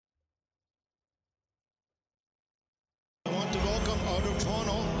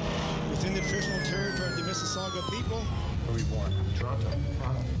in the traditional territory of the Mississauga people. Where were you born? Toronto.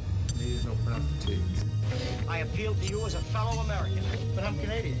 There is no pronounce the T. I appeal to you as a fellow American. But I'm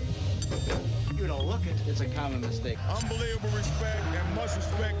Canadian. You don't look it. It's a common mistake. Unbelievable respect and much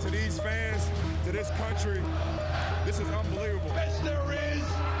respect to these fans, to this country. This is unbelievable. Best there is,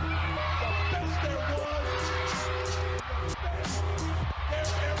 the best there was, the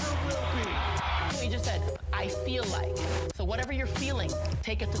best there ever will be. You just said, I feel like. So whatever you're feeling,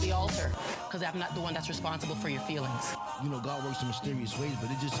 take it to the altar, because I'm not the one that's responsible for your feelings. You know, God works in mysterious ways,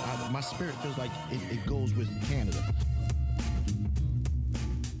 but it just, my spirit feels like it goes with Canada.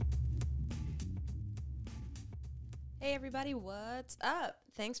 Hey everybody, what's up?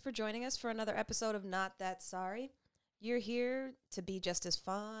 Thanks for joining us for another episode of Not That Sorry. You're here to be just as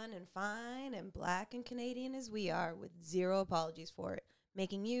fun and fine and black and Canadian as we are, with zero apologies for it,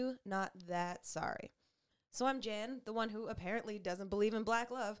 making you not that sorry. So I'm Jan, the one who apparently doesn't believe in black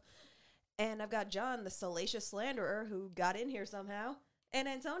love, and I've got John, the salacious slanderer who got in here somehow, and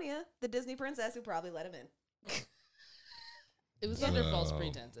Antonia, the Disney princess who probably let him in. It was under false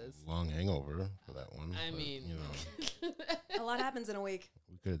pretenses. Long hangover for that one. I mean, you know, A lot happens in a week.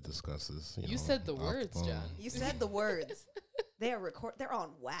 we could discuss this. You said the words, John. You said the words. They're on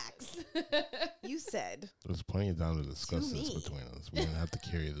wax. You said. There's plenty of time to discuss To this me. between us. We didn't have to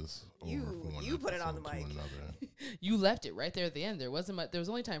carry this over from one You put it on the episode to mic. another. You left it right there at the end. There wasn't much. There was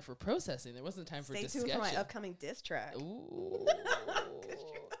only time for processing. There wasn't time for Stay discussion. tuned for my upcoming diss track. Ooh.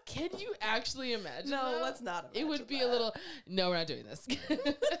 Can you actually imagine? No, that? let's not It would imagine be that. a little. No, we're not doing this.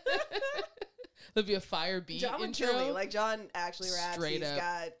 There'll be a fire beat John would intro. kill me. Like, John actually raps. Straight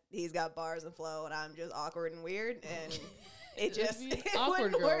up. He's got bars and flow, and I'm just awkward and weird, and it It'd just be an it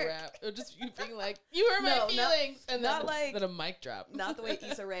awkward wouldn't girl work. rap. It would just you being like, "You hurt my No, feelings," and not then, like- then a mic drop. Not the way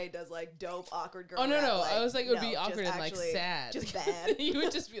Issa Rae does, like, dope awkward girl Oh no rap, no! like, I was like, it would be no, awkward just and like actually- sad. just bad. You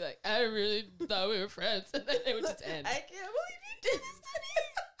would just be like, "I really thought we were friends," and then it would just end. I can't believe you did this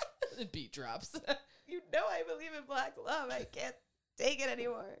to The beat drops. me. You know I believe in black love. I can't take it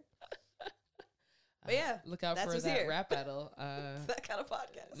anymore. But yeah, Look out that's for who's that here. rap battle It's that kind of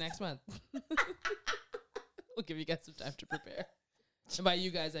podcast. next month. We'll give you guys some time to prepare. And by you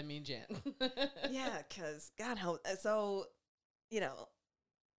guys, I mean Jan. Yeah, because God help. So, you know,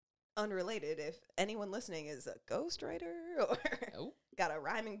 unrelated, if anyone listening is a ghostwriter or Oh. got a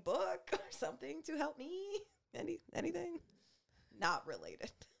rhyming book or something to help me, anything, not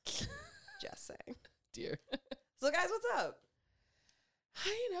related. Just saying. Dear. So, guys, what's up?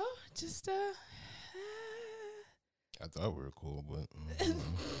 You know, just I thought we were cool, but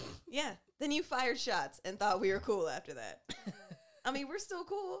Yeah. Then you fired shots and thought we were cool after that. I mean, we're still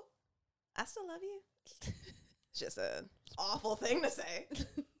cool. I still love you. It's just an awful thing to say.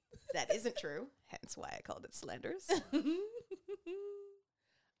 That isn't true. Hence why I called it slanders.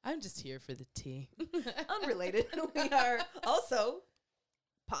 I'm just here for the tea. Unrelated. We are also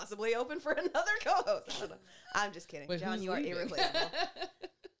possibly open for another co-host. I don't know. I'm just kidding. Wait, John, who's you are leaving? irreplaceable.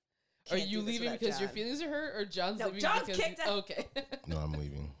 Are Can't you do this leaving without because your John. feelings are hurt, or John's No, leaving John's because kicked out. Okay. no, I'm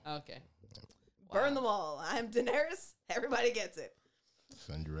leaving. Okay. Burn them all. I'm Daenerys. Everybody gets it.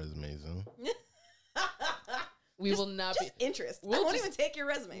 Send your resumes in. We will not Just be. interest. We'll I won't just- even take your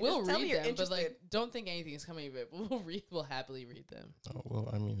resume. We'll just tell me read you're them, but interested. like, don't think anything's coming of it. But we'll happily read them. Oh well,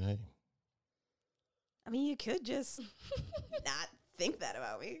 I mean, hey, I mean, you could just not think that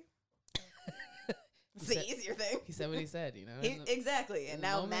about me. It's He the said- easier thing. He said what he said, you know. in the- Exactly. in And the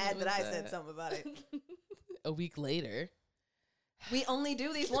now I'm moment mad it that I was, said something about it. A week later. We only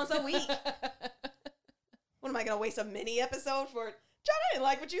do these once a week. What am I going to waste a mini episode for? John, I didn't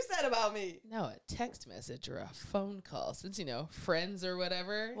like what you said about me. No, a text message or a phone call, since, you know, friends or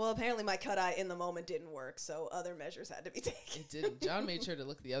whatever. Well, apparently my cut eye in the moment didn't work, so other measures had to be taken. It didn't. John made sure to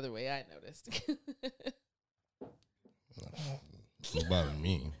look the other way, I noticed. it's about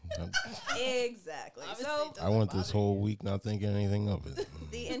me. Exactly. Obviously So it I went this whole week not thinking anything of it.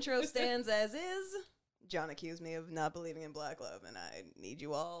 the intro stands as is. John accused me of not believing in black love, and I need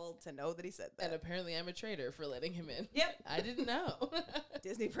you all to know that he said that. And apparently I'm a traitor for letting him in. Yep. I didn't know.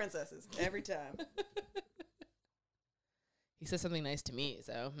 Disney princesses, every time. He said something nice to me,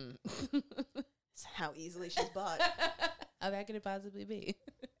 so. It's how easily she's bought. How bad could it possibly be?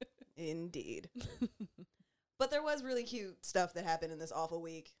 Indeed. But there was really cute stuff that happened in this awful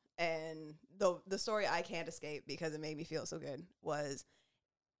week. And the story I can't escape because it made me feel so good was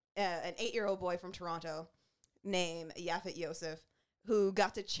an 8-year-old boy from Toronto named Yafet Yosef who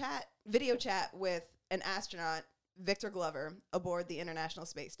got to video chat with an astronaut, Victor Glover, aboard the International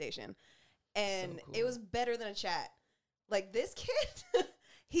Space Station. And So cool. it was better than a chat. Like, this kid,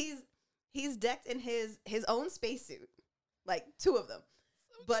 he's decked in his own spacesuit. Like, 2 of them.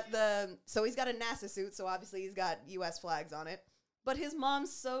 But so he's got a NASA suit, so obviously he's got U.S. flags on it. But his mom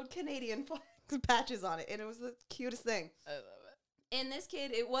sewed Canadian flags patches on it, and it was the cutest thing. I love it. And this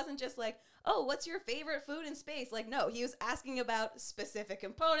kid, it wasn't just like, oh, what's your favorite food in space? Like, no, he was asking about specific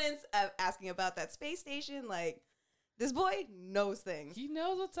components, asking about that space station. Like, this boy knows things. He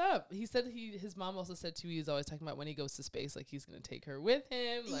knows what's up. He said his mom also said too, he's always talking about when he goes to space, like he's going to take her with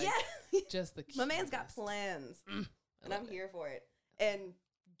him. Like, yeah. Just the My man's got cutest. plans, and I'm here for it. And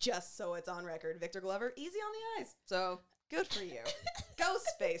just so it's on record, Victor Glover, easy on the eyes. So, good for you. Go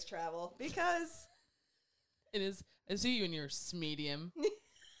space travel, because... It is. I see you in your medium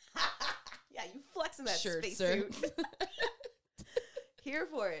Yeah, you flexing that shirt, space sir. suit. Here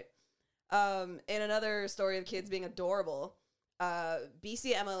for it. In another story of kids being adorable,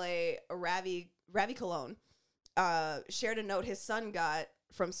 BC MLA Ravi Colon shared a note his son got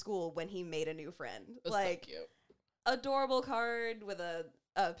from school when he made a new friend. That's like, so cute. adorable card with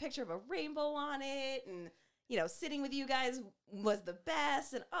a picture of a rainbow on it, and sitting with you guys was the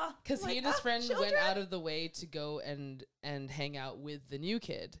best. And Because he and his friend children. went out of the way to go and hang out with the new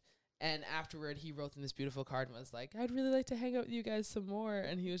kid. And afterward, he wrote them this beautiful card and was like, I'd really like to hang out with you guys some more.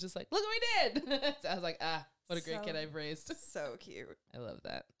 And he was just like, look what we did. So I was like, what a great So- kid I've raised. So cute. I love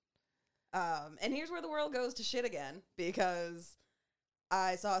that. And here's where the world goes to shit again, because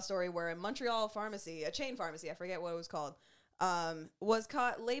I saw a story where a Montreal pharmacy, a chain pharmacy, I forget what it was called, was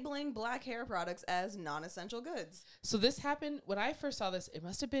caught labeling black hair products as non-essential goods. So this happened when I first saw this. It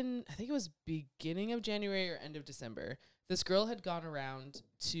must have been, I think it was beginning of January or end of December. This girl had gone around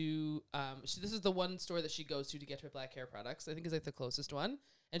to, this is the one store that she goes to get her black hair products. I think it's like the closest one.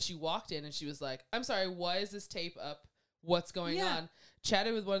 And she walked in and she was like, I'm sorry, why is this tape up? What's going on?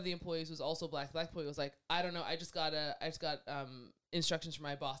 Chatted with one of the employees who was also black. The black employee was like, I don't know. I just got instructions from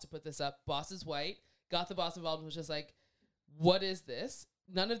my boss to put this up. Boss is white. Got the boss involved and was just like, what is this?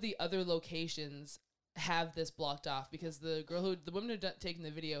 None of the other locations have this blocked off, because the woman who had taken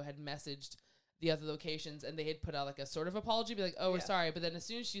the video had messaged the other locations and they had put out like a sort of apology, be like, oh, we're sorry. But then as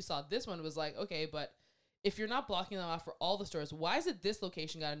soon as she saw this one, it was like, okay, but if you're not blocking them off for all the stores, why is it this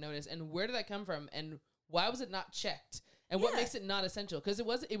location got a notice, and where did that come from, and why was it not checked, and what makes it not essential? Because it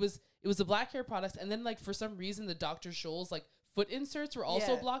was the black hair products, and then like for some reason the Dr. Scholl's like foot inserts were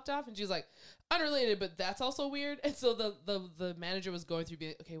also blocked off, and she was like, unrelated, but that's also weird. And so the manager was going through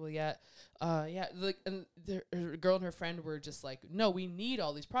being like, okay, well, like, and her girl and her friend were just like, no, we need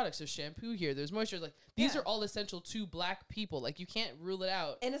all these products. There's shampoo here, there's moisturizer, like these are all essential to black people, like you can't rule it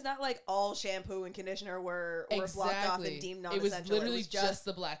out. And it's not like all shampoo and conditioner were blocked off and deemed non-essential. It was literally just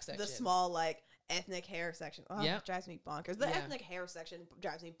the black section, the small like ethnic hair section. It drives me bonkers. The Yeah. ethnic hair section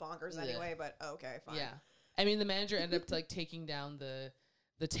drives me bonkers anyway, but okay, fine. Yeah. I mean, the manager ended up like taking down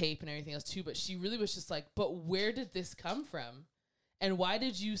the tape and everything else too, but she really was just like, but where did this come from? And why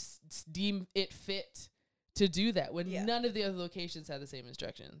did you deem it fit to do that when none of the other locations had the same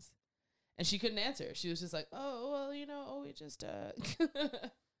instructions? And she couldn't answer. She was just like, oh, well, we just...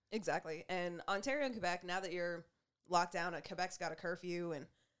 Exactly. And Ontario and Quebec, now that you're locked down, Quebec's got a curfew and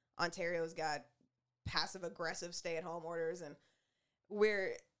Ontario's got passive-aggressive stay-at-home orders, and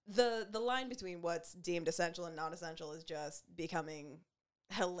we're... The line between what's deemed essential and non-essential is just becoming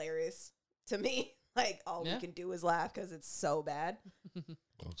hilarious to me. Like, all we can do is laugh because it's so bad.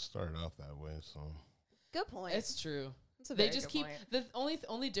 Well, it started off that way, so. Good point. It's true. It's a They very just good keep point. the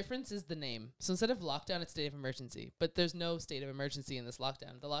only difference is the name. So instead of lockdown, it's state of emergency. But there's no state of emergency in this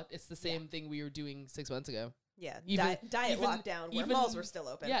lockdown. It's the same thing we were doing 6 months ago. Yeah, Even lockdown where malls were still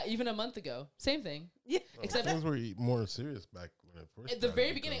open. Yeah, even a month ago, same thing. Yeah, Well, except things were more serious back when it first at the started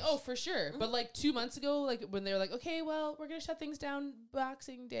very beginning. because- Oh, for sure. But like 2 months ago, like when they were like, okay, well, we're gonna shut things down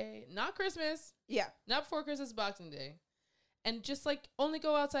Boxing Day, not Christmas. Yeah, not before Christmas, Boxing Day, and just like only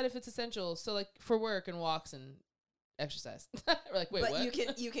go outside if it's essential. So like for work and walks and exercise. We're like, wait, but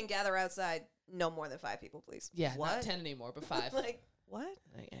what? you can gather outside no more than 5 people, please. Yeah, what? not 10 anymore, but 5. Like what?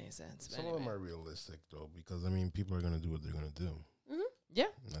 Like any sense. But Some anyway. of them are realistic though, because I mean, people are gonna do what they're gonna do. Yeah,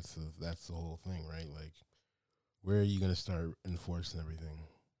 And that's the whole thing, right? Like, where are you gonna start enforcing everything?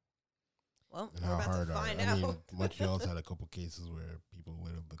 Well, And we're how about hard to are? find I out. mean, Montreal's had a couple cases where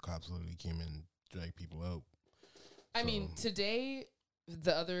the cops literally came in and dragged people out. I mean, So- today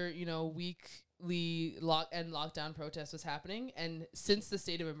the other weekly lockdown protest was happening, and since the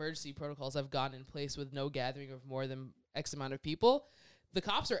state of emergency protocols have gone in place with no gathering of more than X amount of people, the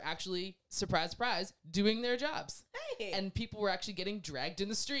cops are actually, surprise, doing their jobs. Hey. And people were actually getting dragged in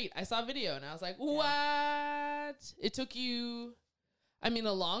the street. I saw a video and I was like, what? It took you, a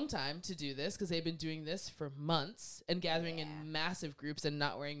long time to do this, because they've been doing this for months and gathering in massive groups and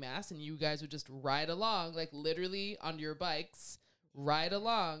not wearing masks, and you guys would just ride along, like literally on your bikes ride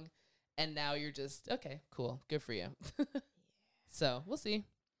along, and now you're just okay, cool, good for you. So we'll see.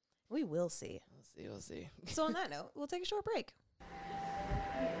 We will see. We'll see. So on that note, we'll take a short break.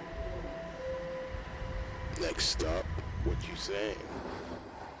 Next up, what you saying?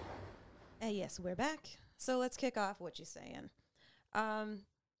 Yes, we're back. So let's kick off what you saying.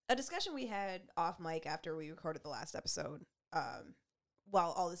 A discussion we had off mic after we recorded the last episode,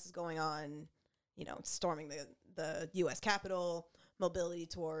 while all this is going on, you know, storming the U.S. Capitol, mobility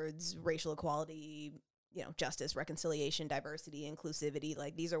towards racial equality, you know, justice, reconciliation, diversity, inclusivity.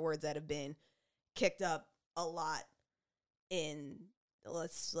 Like, these are words that have been kicked up a lot in,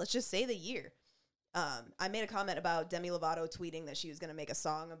 let's just say, the year. I made a comment about Demi Lovato tweeting that she was going to make a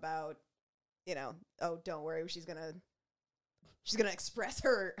song about, you know, oh, don't worry, she's gonna express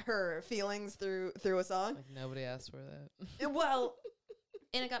her feelings through a song. Like, nobody asked for that. Well,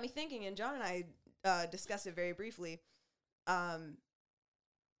 and it got me thinking, and John and I discussed it very briefly.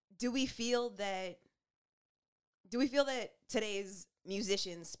 Do we feel that today's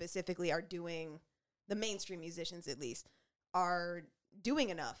musicians specifically are doing, the mainstream musicians at least, are doing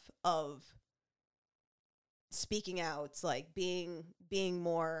enough of speaking out, like being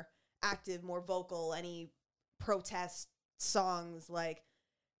more active, more vocal, any protest songs, like,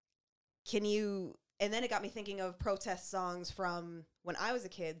 can you, and then it got me thinking of protest songs from when I was a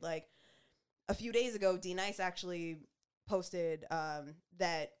kid. Like, a few days ago, D Nice actually posted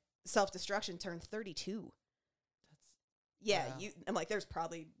that Self-Destruction turned 32. Yeah, wow. I'm like, there's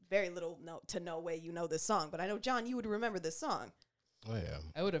probably very little to no way you know this song, but I know, John, you would remember this song. Oh yeah,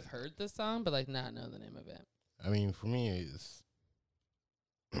 I would have heard this song, but like not know the name of it. I mean, for me, it's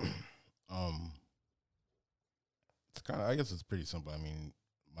it's kind of, I guess it's pretty simple. I mean,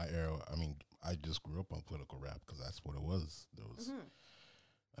 my era, I mean, I just grew up on political rap because that's what it was. There was,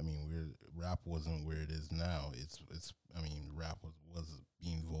 I mean, rap wasn't where it is now. It's. I mean, rap was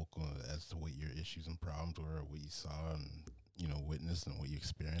being vocal as to what your issues and problems were, what you saw and, you know, witnessed, and what you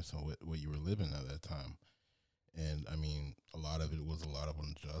experienced, and what you were living at that time. And I mean, a lot of it was a lot of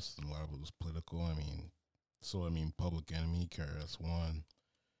unjust, and a lot of it was political. I mean, so I mean, Public Enemy, KRS-One,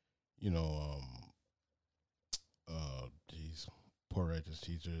 you know, Poor Righteous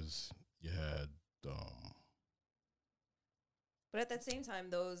Teachers. You had, but at that same time,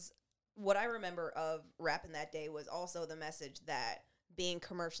 what I remember of rap in that day was also the message that being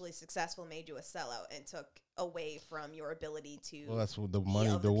commercially successful made you a sellout and took away from your ability to. Well, that's what the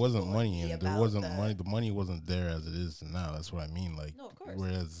money. There wasn't money, and there wasn't money. The money wasn't there as it is now. That's what I mean. Like, no, of course.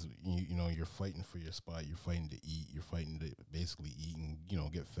 Whereas you know, you're fighting for your spot. You're fighting to eat. You're fighting to basically eat and, you know,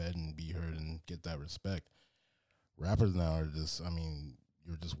 get fed and be heard and get that respect. Rappers now are just. I mean,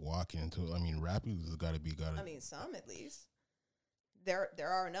 you're just walking into. I mean, rappers has got to be I mean, some at least. There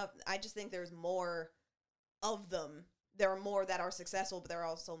are enough. I just think there's more of them. There are more that are successful, but there are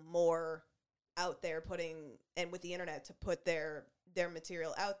also more out there and with the internet to put their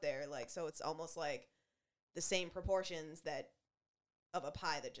material out there. Like, so it's almost like the same proportions of a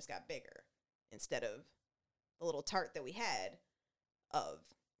pie that just got bigger instead of the little tart that we had of,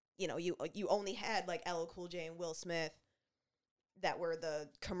 you know, you only had like LL Cool J and Will Smith that were the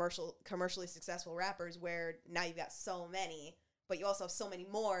commercially successful rappers, where now you've got so many, but you also have so many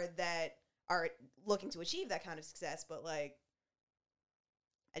more that are looking to achieve that kind of success. But like,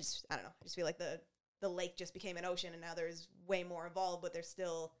 I don't know. I just feel like the lake just became an ocean, and now there's way more involved, but there's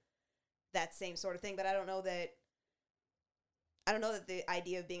still that same sort of thing. But I don't know that the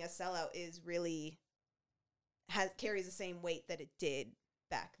idea of being a sellout is really carries the same weight that it did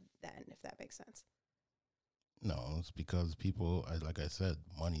back then, if that makes sense. No, it's because people, like I said,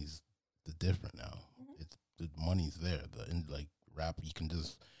 money's the different now. Mm-hmm. It's the money's there. Like rap, you can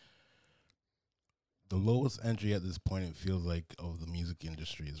just. The lowest entry at this point, it feels like, of the music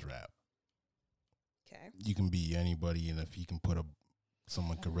industry is rap. Okay. You can be anybody, and if you can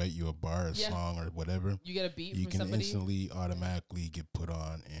someone could write you a bar, a song, or whatever. You get a beat you from can somebody. Instantly, automatically get put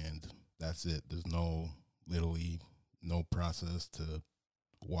on, and that's it. There's literally no process to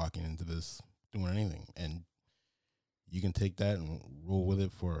walking into this, doing anything. And you can take that and roll with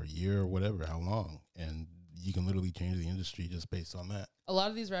it for a year or whatever, how long. And you can literally change the industry just based on that. A lot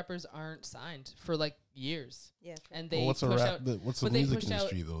of these rappers aren't signed for like years. Yeah, true. And they what's the music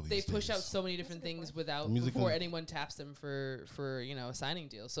industry though? They push out so many different things before anyone taps them for you know, a signing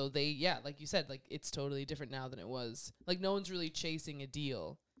deal. So like you said, like it's totally different now than it was. Like no one's really chasing a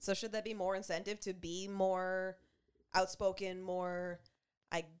deal. So should that be more incentive to be more outspoken, more,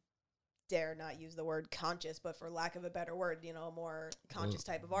 I dare not use the word conscious, but for lack of a better word, you know, more conscious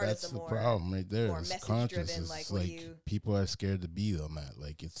type of artist. That's the problem right there. More it's message driven. Like, people are scared to be on that.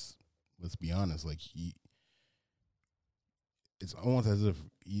 Like, let's be honest. Like it's almost as if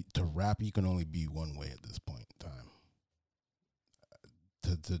to rap you can only be one way at this point in time.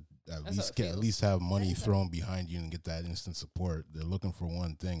 To at least have money thrown behind you and get that instant support. They're looking for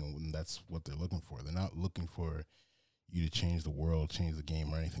one thing, and that's what they're looking for. They're not looking for you to change the world, change the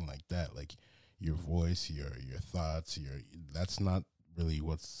game, or anything like that. Like your voice, your thoughts, that's not really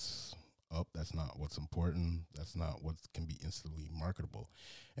what's up. That's not what's important. That's not what can be instantly marketable.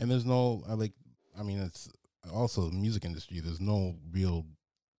 And there's no it's also the music industry. There's no real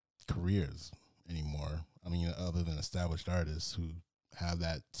careers anymore. I mean, other than established artists who have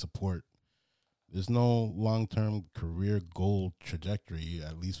that support. There's no long-term career goal trajectory,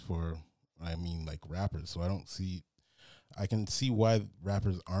 at least for, rappers. So I can see why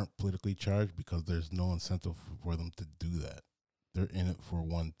rappers aren't politically charged, because there's no incentive for them to do that. They're in it for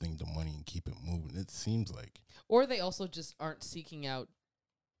one thing, the money, and keep it moving. It seems like. Or they also just aren't seeking out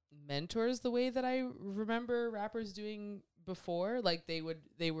mentors the way that I remember rappers doing before. Like they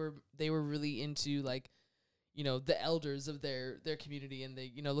were really into like, you know, the elders of their community, and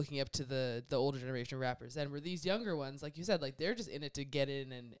they, you know, looking up to the older generation of rappers. And where these younger ones, like you said, like they're just in it to get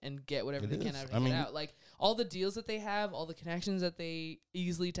in and get whatever they can out of it out. Like all the deals that they have, all the connections that they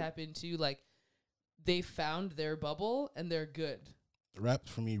easily tap into, like they found their bubble and they're good. Rap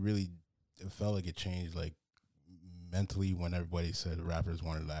for me really, it felt like it changed like mentally when everybody said rappers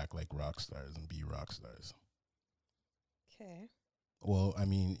wanted to act like rock stars and be rock stars. Okay. Well, I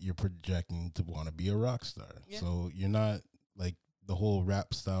mean, you're projecting to want to be a rock star. Yeah. So you're not like the whole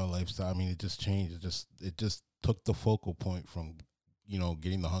rap style lifestyle. I mean, it just changed. It just took the focal point from, you know,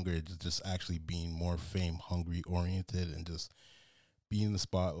 getting the hunger to just actually being more fame hungry oriented and just being in the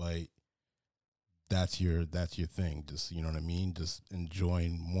spotlight. That's your thing. Just, you know what I mean? Just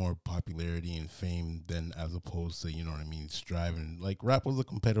enjoying more popularity and fame than as opposed to, you know what I mean, striving. Like rap was a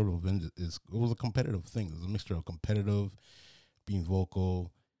competitive it was a competitive thing. It was a mixture of competitive, being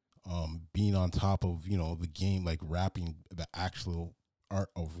vocal, being on top of, you know, the game, like rapping, the actual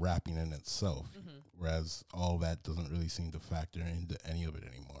art of rapping in itself. Mm-hmm. Whereas all that doesn't really seem to factor into any of it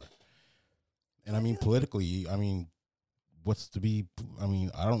anymore. And I mean, politically, I mean,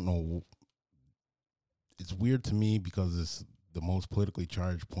 I don't know. It's weird to me because it's the most politically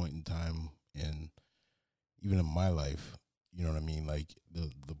charged point in time even in my life, you know what I mean? Like the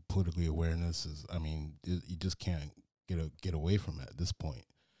politically awareness is, I mean, you just can't get away from it at this point.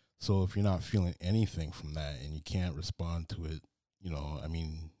 So if you're not feeling anything from that and you can't respond to it, you know, I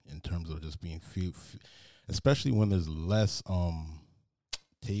mean, in terms of just being especially when there's less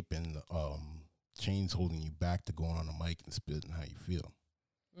tape and chains holding you back to going on a mic and spitting how you feel.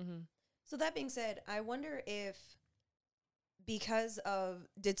 Mm-hmm. So that being said, I wonder if because of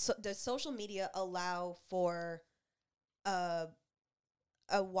does social media allow for a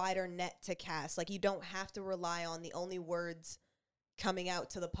wider net to cast? Like you don't have to rely on the only words coming out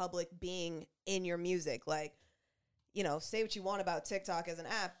to the public being in your music. Like, you know, say what you want about TikTok as an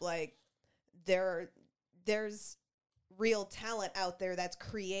app. Like there's real talent out there that's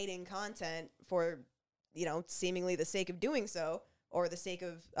creating content for, you know, seemingly the sake of doing so or the sake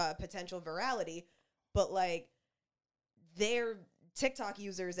of potential virality. But like their TikTok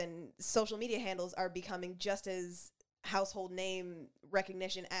users and social media handles are becoming just as household name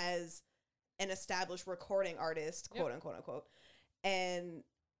recognition as an established recording artist, quote unquote. And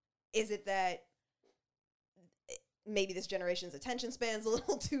is it that maybe this generation's attention span's a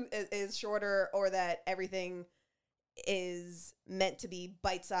little too is shorter, or that everything is meant to be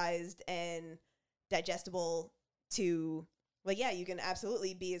bite-sized and digestible to, like, yeah, you can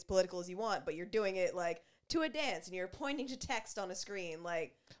absolutely be as political as you want, but you're doing it like to a dance and you're pointing to text on a screen,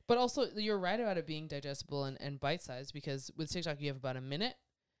 like. But also, you're right about it being digestible and bite-sized, because with TikTok you have about a minute.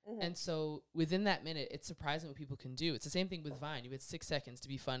 Mm-hmm. And so within that minute, it's surprising what people can do. It's the same thing with Vine. You had 6 seconds to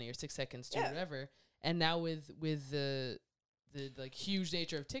be funny or 6 seconds to whatever. And now with the like huge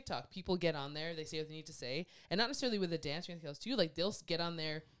nature of TikTok, people get on there, they say what they need to say, and not necessarily with a dance or anything else too. Like they'll get on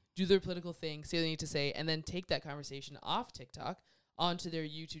there, do their political thing, say what they need to say, and then take that conversation off TikTok onto their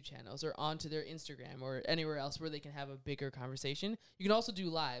YouTube channels or onto their Instagram or anywhere else where they can have a bigger conversation. You can also do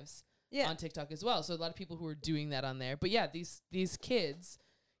lives on TikTok as well. So a lot of people who are doing that on there. But yeah, these kids,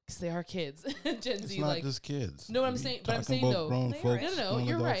 because they are kids, Gen Z, it's not like just kids. No, what I'm saying, but I'm saying though, no,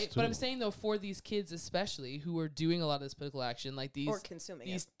 you're right. Too. But I'm saying though, for these kids especially who are doing a lot of this political action, like these or consuming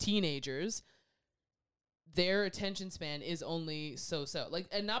these teenagers, their attention span is only so. Like,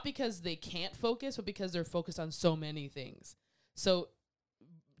 and not because they can't focus, but because they're focused on so many things. So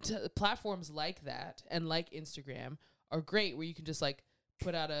platforms like that and like Instagram are great, where you can just like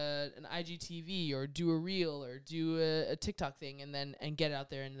put out an IGTV or do a reel or do a TikTok thing and get it out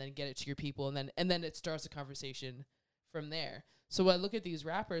there and then get it to your people, and then it starts a conversation from there. So I look at these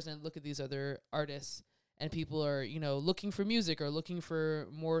rappers and look at these other artists, and people are, you know, looking for music or looking for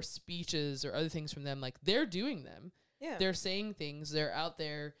more speeches or other things from them. Like, they're doing them. Yeah. They're saying things. They're out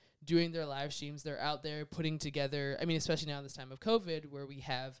there doing their live streams. They're out there putting together, I mean, especially now in this time of COVID where we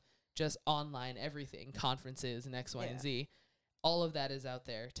have just online everything, conferences and X, Y, and Z. All of that is out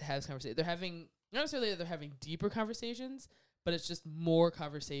there to have this conversation. They're having, not necessarily that they're having deeper conversations, but it's just more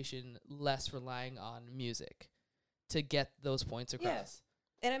conversation, less relying on music to get those points across. Yes.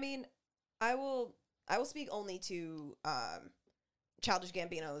 And I mean, I will speak only to Childish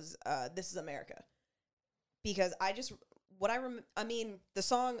Gambino's This Is America. Because I mean, the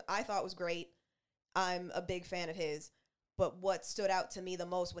song I thought was great. I'm a big fan of his. But what stood out to me the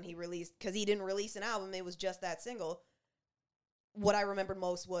most when he released, because he didn't release an album, it was just that single. What I remembered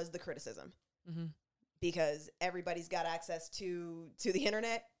most was the criticism. Mm-hmm. Because everybody's got access to the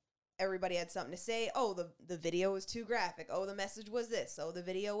internet. Everybody had something to say. Oh, the video was too graphic. Oh, the message was this. Oh, the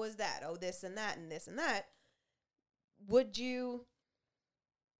video was that. Oh, this and that and this and that. Would you...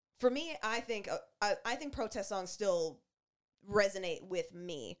 For me, I think protest songs still resonate with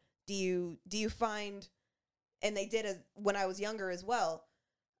me. Do you find, and they did when I was younger as well,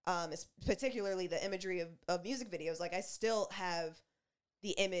 particularly the imagery of music videos. Like, I still have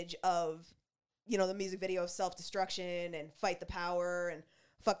the image of, you know, the music video of self-destruction and fight the power and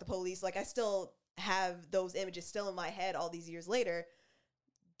fuck the police. Like, I still have those images still in my head all these years later.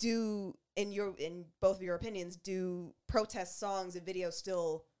 In both of your opinions, do protest songs and videos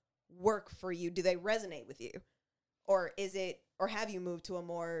still work for you? Do they resonate with you? Or have you moved to a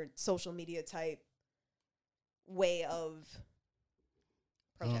more social media type way of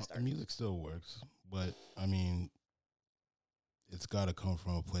protest art? Music still works, but I mean, it's got to come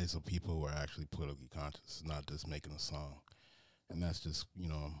from a place of people who are actually politically conscious, not just making a song. And that's just, you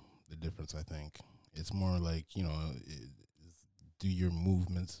know, the difference, I think. It's more like, you know, do your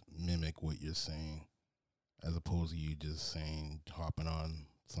movements mimic what you're saying, as opposed to you just saying, hopping on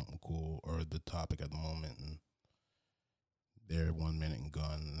something cool or the topic at the moment, and they're 1 minute and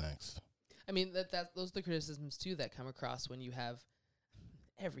gone the next. I mean, those are the criticisms too that come across when you have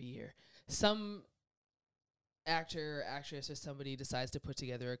every year some actor or actress or somebody decides to put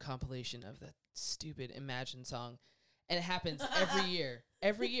together a compilation of the stupid Imagine song, and it happens every year,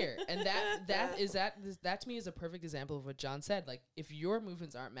 and that to me is a perfect example of what John said. Like, if your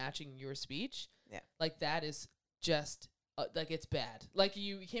movements aren't matching your speech, like, that is just like, it's bad. Like,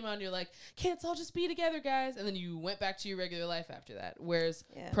 you came out and you're like, can't all just be together, guys? And then you went back to your regular life after that. Whereas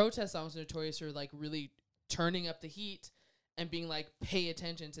protest songs are notorious for, like, really turning up the heat and being like, pay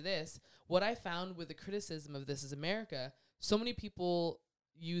attention to this. What I found with the criticism of This Is America, so many people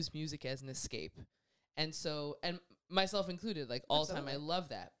use music as an escape. And so, and myself included, like, all the time, I love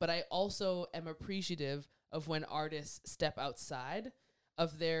that. But I also am appreciative of when artists step outside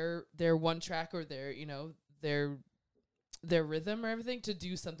of their one track or their, you know, their rhythm or everything to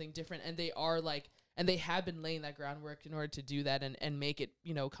do something different. And they are like, and they have been laying that groundwork in order to do that and make it,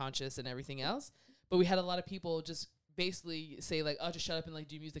 you know, conscious and everything else. But we had a lot of people just basically say, like, oh, just shut up and, like,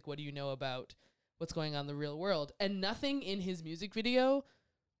 do music. What do you know about what's going on in the real world? And nothing in his music video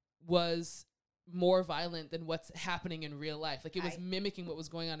was more violent than what's happening in real life. Like, it was mimicking what was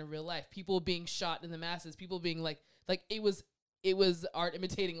going on in real life. People being shot in the masses, people being like it was art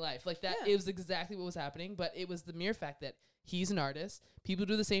imitating life. Like, that, it was exactly what was happening. But it was the mere fact that he's an artist. People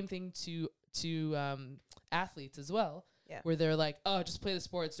do the same thing to athletes as well. Where they're like, oh, just play the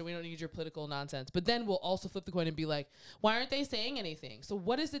sports, so we don't need your political nonsense. But then we'll also flip the coin and be like, why aren't they saying anything? So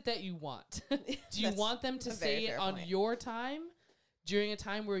what is it that you want? Do you want them to say it on your time, during a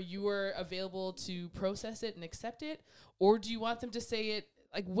time where you are available to process it and accept it? Or do you want them to say it,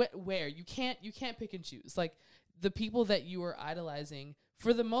 like, where? You can't pick and choose. Like, the people that you are idolizing,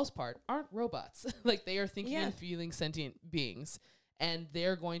 for the most part, aren't robots. Like, they are thinking and feeling sentient beings. And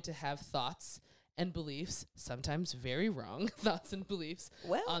they're going to have thoughts and beliefs, sometimes very wrong thoughts and beliefs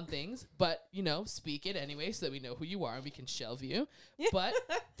on things, but, you know, speak it anyway so that we know who you are and we can shelve you. But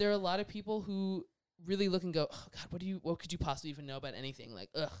there are a lot of people who really look and go, oh God, what could you possibly even know about anything? Like,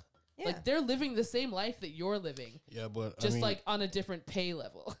 ugh. Like, they're living the same life that you're living. Yeah, but just, I mean, like, on a different pay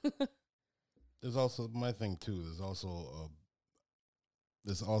level. There's also my thing too. There's also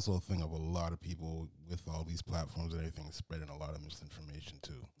a thing of a lot of people with all these platforms and everything spreading a lot of misinformation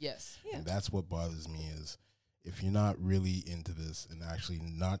too. Yes. And that's what bothers me is if you're not really into this and actually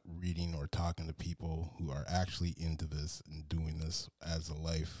not reading or talking to people who are actually into this and doing this as a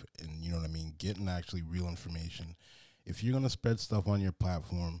life, and you know what I mean, getting actually real information. If you're going to spread stuff on your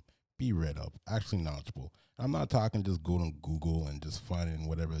platform, be read up, actually knowledgeable. I'm not talking just go to Google and just finding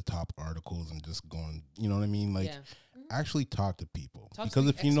whatever the top articles and just going, you know what I mean? Like, actually talk to people. Talk to because the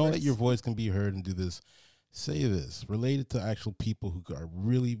if you know that experts. your voice can be heard and do this, say this. Relate it to actual people who are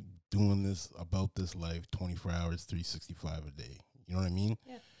really doing this about this life 24 hours, 365 a day. You know what I mean?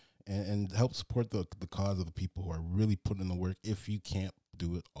 Yeah. And help support the cause of the people who are really putting in the work if you can't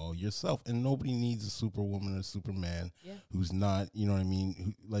do it all yourself. And nobody needs a superwoman or a superman who's not, you know what I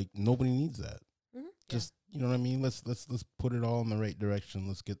mean? Nobody needs that. Mm-hmm. Just, you know what I mean? Let's put it all in the right direction.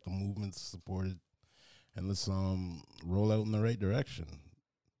 Let's get the movements supported and let's roll out in the right direction.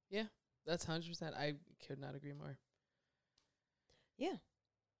 Yeah, that's 100%. I could not agree more. Yeah.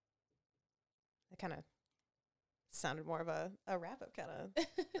 That kind of sounded more of a wrap-up kind of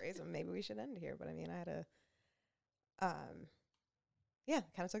phrase, and maybe we should end here. But I mean, I had a,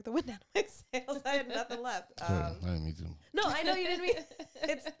 kind of took the wind out of my sails. I had nothing left. I didn't mean to. No, I know you didn't mean.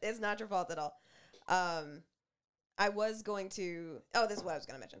 It's not your fault at all. I was going to. Oh, this is what I was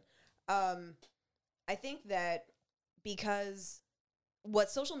going to mention. I think that because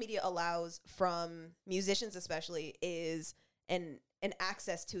what social media allows from musicians, especially, is an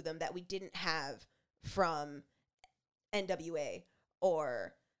access to them that we didn't have from NWA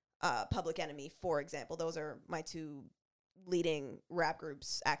or Public Enemy, for example. Those are my two leading rap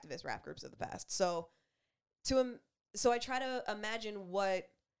groups, activist rap groups of the past. So I try to imagine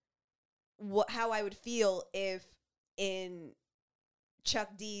how I would feel if in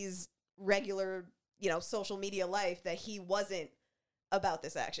Chuck D's regular, social media life that he wasn't about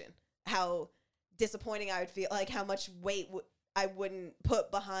this action. How disappointing I would feel, like how much weight I wouldn't put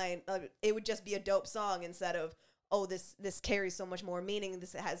behind. It would just be a dope song instead of, oh, this carries so much more meaning.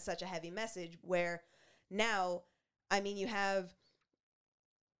 This has such a heavy message. Where now, I mean,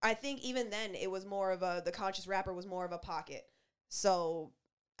 I think even then it was more of the conscious rapper was more of a pocket. So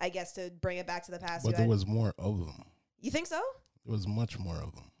I guess to bring it back to the past. But there was more of them. You think so? There was much more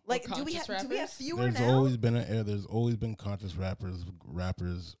of them. Like, do we have fewer now? There's always been conscious rappers.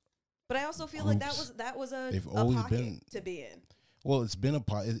 But I also feel groups. like that was a always pocket been to be in. Well, it's been a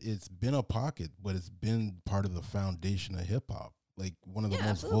pocket, but it's been part of the foundation of hip hop. Like one of the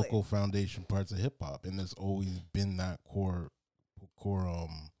most vocal foundation parts of hip hop, and there's always been that core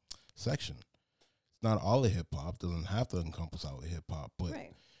section. It's not all of hip hop; doesn't have to encompass all of hip hop, but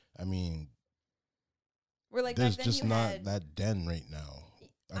right. I mean, we're like there's just not that den right now.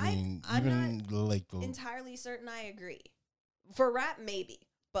 I'm not entirely certain I agree. For rap, maybe,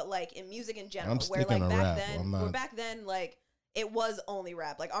 but like in music in general, where like back then, like it was only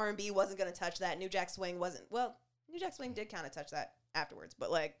rap. Like R&B wasn't gonna touch that. New Jack Swing wasn't. Well, New Jack Swing did kind of touch that afterwards,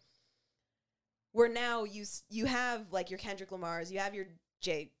 but like where now you have like your Kendrick Lamars, you have your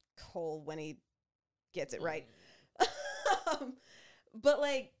J. Cole when he gets it right, but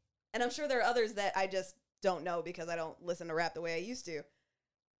like, and I'm sure there are others that I just don't know because I don't listen to rap the way I used to.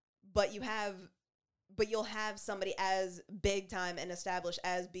 But you'll have somebody as big time and established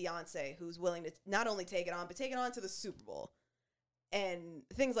as Beyonce who's willing to not only take it on, but take it on to the Super Bowl and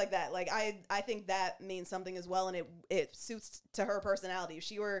things like that. Like I think that means something as well, and it suits to her personality. If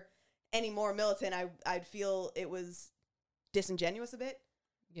she were any more militant, I'd feel it was disingenuous a bit.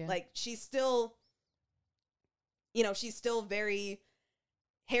 Yeah. Like she's still very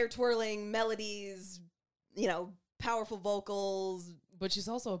hair twirling melodies, powerful vocals. But she's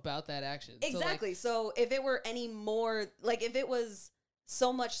also about that action. Exactly. So if it were any more, like if it was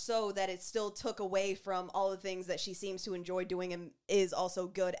so much so that it still took away from all the things that she seems to enjoy doing and is also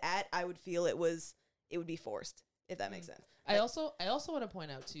good at, I would feel it would be forced, if that makes sense. I also want to point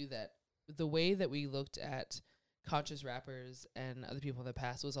out too that the way that we looked at conscious rappers and other people in the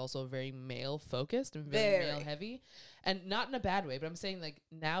past was also very male focused and very male heavy, and not in a bad way, but I'm saying like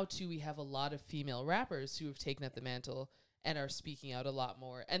now too we have a lot of female rappers who have taken up the mantle and are speaking out a lot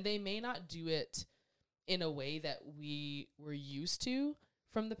more, and they may not do it in a way that we were used to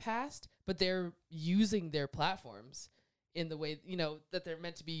from the past, but they're using their platforms in the way that they're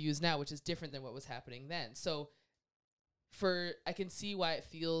meant to be used now, which is different than what was happening then. So I can see why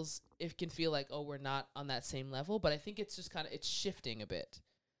it can feel like, oh, we're not on that same level, but I think it's just it's shifting a bit.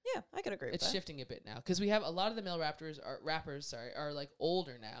 Yeah, I can agree with that. It's shifting a bit now because we have a lot of the male rappers are like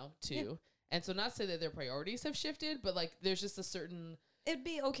older now too. Yeah. And so not to say that their priorities have shifted, but like there's just a certain. It'd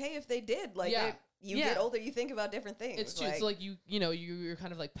be okay if they did. Like you get older, you think about different things. It's true. So like you're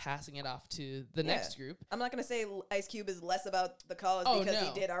kind of like passing it off to the next group. I'm not gonna say Ice Cube is less about the cause because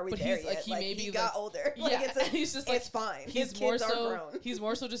he did Are We There Yet? Like he got older. Yeah, like he's just like it's fine. His kids are grown. He's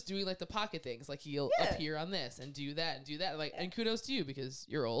more so just doing like the pocket things. Like he'll appear on this and do that and do that. Like and kudos to you because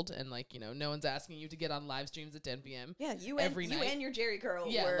you're old and like no one's asking you to get on live streams at 10 p.m. Yeah, you and your Jerry curl.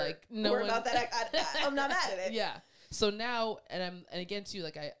 Yeah, like we're about that. I'm not mad at it. Yeah. So now, and again too,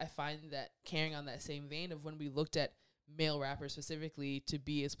 like I find that carrying on that same vein of when we looked at male rappers specifically to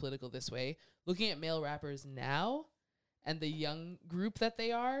be as political this way. Looking at male rappers now and the young group that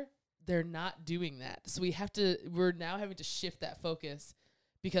they are, they're not doing that. So we're now having to shift that focus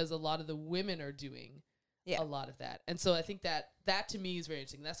because a lot of the women are doing a lot of that. And so I think that to me is very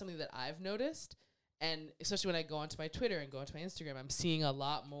interesting. That's something that I've noticed. And especially when I go onto my Twitter and go onto my Instagram, I'm seeing a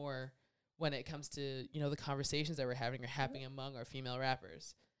lot more when it comes to, you know, the conversations that we're having are happening among our female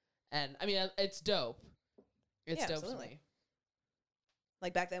rappers. And I mean, it's dope. It's dope to me.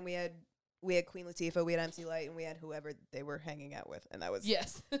 Like back then we had Queen Latifah, we had MC Light, and we had whoever they were hanging out with. And that was,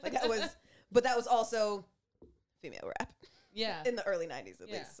 like that was, but that was also female rap. Yeah. In the early 90s at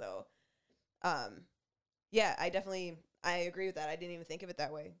least. So, yeah, I agree with that. I didn't even think of it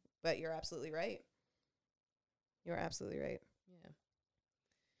that way, but you're absolutely right. You're absolutely right.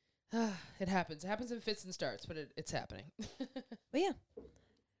 Yeah. It happens. It happens in fits and starts, but it's happening. But yeah.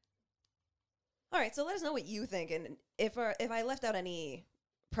 All right, so let us know what you think, and if I left out any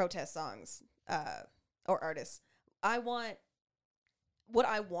protest songs or artists, what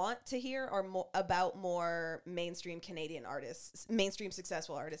I want to hear are about more mainstream Canadian artists, mainstream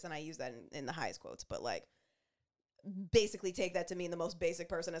successful artists, and I use that in the highest quotes, but like basically take that to mean the most basic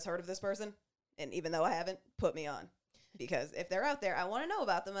person has heard of this person, and even though I haven't, put me on, because if they're out there, I want to know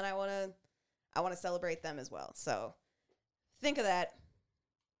about them, and I want to celebrate them as well. So think of that.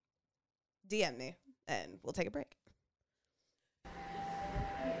 DM me, and we'll take a break.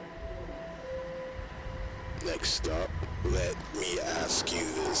 Next up, let me ask you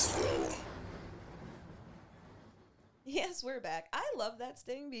this, though. Yes, we're back. I love that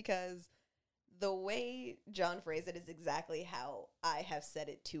sting because the way John phrased it is exactly how I have said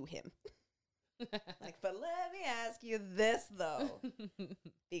it to him. Like, but let me ask you this, though,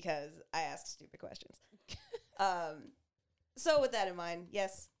 because I ask stupid questions. So with that in mind,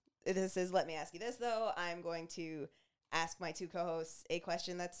 yes, this is Let Me Ask You This, though. I'm going to ask my two co-hosts a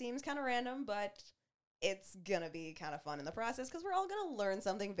question that seems kind of random, but it's going to be kind of fun in the process because we're all going to learn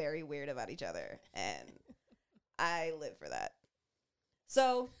something very weird about each other, and I live for that.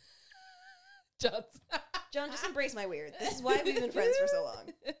 So, John, just embrace my weird. This is why we've been friends for so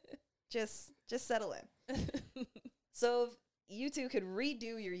long. Just settle in. So, if you two could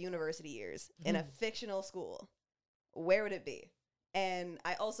redo your university years in a fictional school, where would it be? And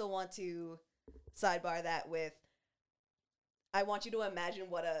I also want to sidebar that with, I want you to imagine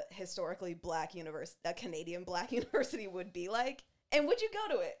what a historically black university, a Canadian black university would be like. And would you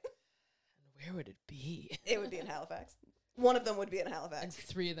go to it? Where would it be? It would be in Halifax. One of them would be in Halifax. And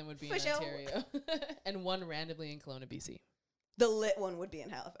 3 of them would be For in sure. Ontario. And 1 randomly in Kelowna, BC. The lit one would be in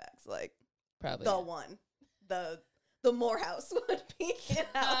Halifax. Like, probably the one. The Morehouse would be in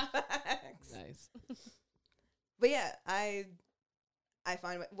Halifax. Nice. But yeah, I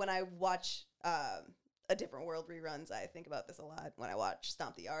find when I watch A Different World reruns, I think about this a lot. When I watch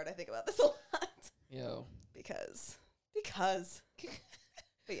Stomp the Yard, I think about this a lot. Yo. Because.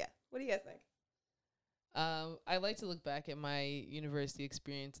 But yeah, what do you guys think? I like to look back at my university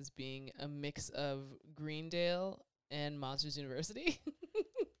experience as being a mix of Greendale and Monsters University.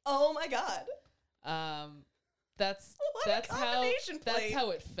 Oh my God. That's how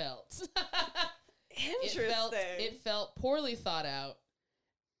it felt. Interesting. It felt poorly thought out,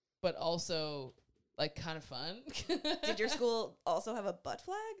 but also like kind of fun. Did your school also have a butt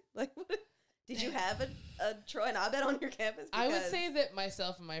flag? Like, what, did you have a Troy and Abed on your campus? I would say that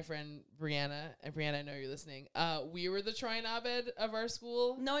myself and my friend Brianna, and Brianna, I know you're listening. We were the Troy and Abed of our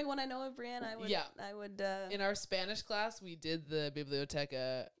school. Knowing what I know of Brianna, I would. In our Spanish class, we did the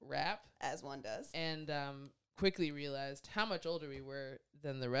Biblioteca rap, as one does, and quickly realized how much older we were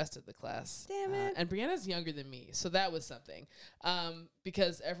than the rest of the class. Damn it. And Brianna's younger than me, so that was something.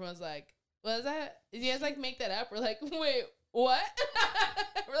 Because everyone's like, "Well, is that? Did you guys like make that up?" We're like, "Wait, what?"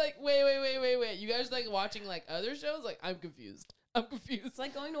 We're like, wait. You guys like watching like other shows? Like, I'm confused. It's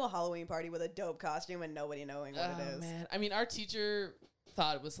like going to a Halloween party with a dope costume and nobody knowing what it is. Man. I mean, our teacher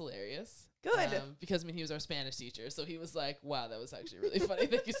thought it was hilarious. Good. Because I mean, he was our Spanish teacher, so he was like, "Wow, that was actually really funny."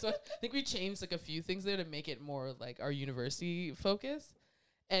 Thank you so much. I think we changed like a few things there to make it more like our university focus.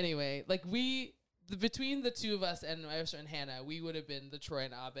 Anyway, like between the two of us and my friend Hannah, we would have been the Troy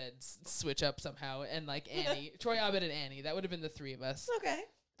and Abed switch up somehow, and like Annie, Troy, Abed, and Annie. That would have been the 3 of us. Okay.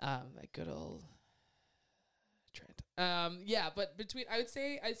 Like good old Trent. Yeah, but I'd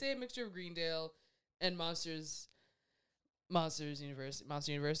say a mixture of Greendale and Monsters University,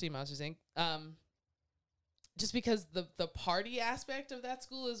 Monsters Inc. Just because the party aspect of that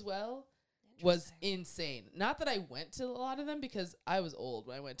school as well was insane. Not that I went to a lot of them because I was old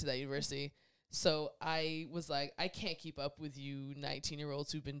when I went to that university. So I was like, I can't keep up with you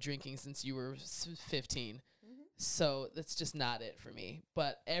 19-year-olds who've been drinking since you were 15. Mm-hmm. So that's just not it for me.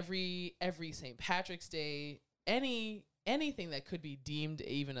 But every St. Patrick's Day, anything that could be deemed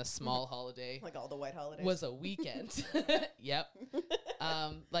even a small holiday, Like all the white holidays. was a weekend. Yep.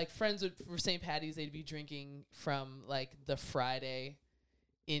 Like friends would, for St. Patty's, they'd be drinking from like the Friday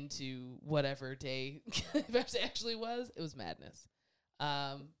into whatever day it actually was. It was madness.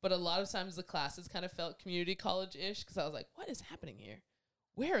 But a lot of times the classes kind of felt community college-ish because I was like, what is happening here?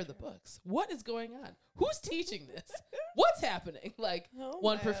 Where are the books? What is going on? Who's teaching this? What's happening? Like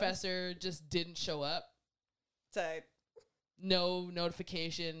one professor just didn't show up. Tight. No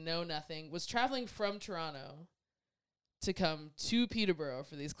notification, no nothing. Was traveling from Toronto to come to Peterborough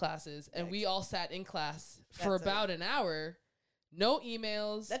for these classes. And we all sat in class for about an hour. No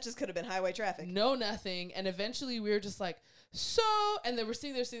emails. That just could have been highway traffic. No nothing. And eventually we were just like, and then we're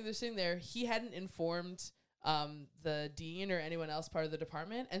sitting there. He hadn't informed the dean or anyone else part of the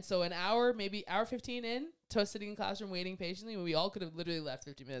department. And so an hour, maybe hour 15 in to us sitting in classroom waiting patiently when we all could have literally left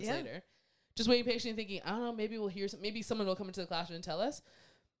 50 minutes later. Just waiting patiently thinking, I don't know, maybe we'll hear maybe someone will come into the classroom and tell us.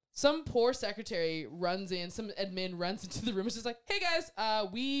 Some poor secretary runs in, some admin runs into the room. It's just like, hey guys,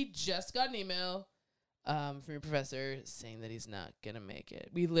 we just got an email from your professor saying that he's not going to make it.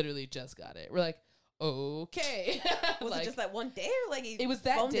 We literally just got it. We're like, okay. Was it just that one day or like it was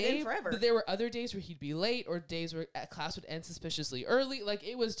that phoned day it in forever? But there were other days where he'd be late or days where class would end suspiciously early. Like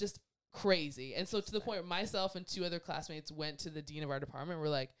it was just crazy. And so to the point where myself and 2 other classmates went to the dean of our department. We're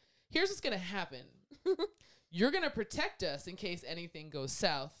like, here's what's going to happen. You're going to protect us in case anything goes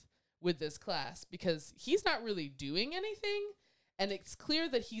south with this class because he's not really doing anything. And it's clear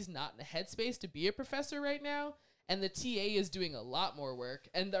that he's not in a headspace to be a professor right now. And the TA is doing a lot more work.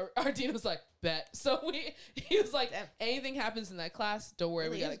 And our dean was like, bet. So he was like, anything happens in that class, don't worry,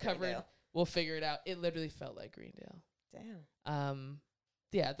 we got it covered. Greendale. We'll figure it out. It literally felt like Greendale. Damn.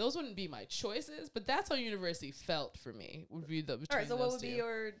 Yeah, those wouldn't be my choices, but that's how university felt for me. Would be the between all right, so what would two. be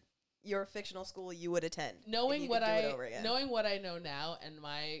your fictional school you would attend? Knowing what I know now and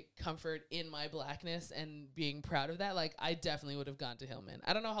my comfort in my blackness and being proud of that, like I definitely would have gone to Hillman.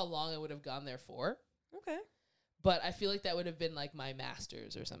 I don't know how long I would have gone there for. Okay. But I feel like that would have been like my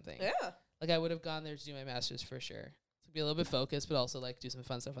master's or something. Yeah. Like I would have gone there to do my master's for sure. To be a little bit focused, but also like do some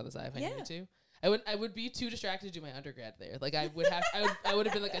fun stuff on the side if I needed to. I would be too distracted to do my undergrad there. Like I would have I would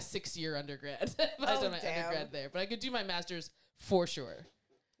have been like a 6-year undergrad if I'd done my undergrad there. But I could do my master's for sure.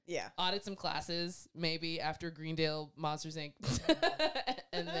 Yeah. Audit some classes maybe after Greendale Monsters Inc.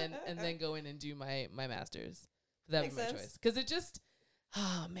 and then go in and do my master's. That would be my choice. Because it just,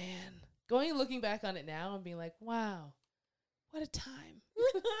 oh man. Looking back on it now and being like, wow, what a time.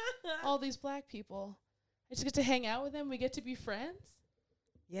 All these black people. I just get to hang out with them. We get to be friends.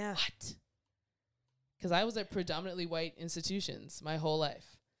 Yeah. What? Because I was at predominantly white institutions my whole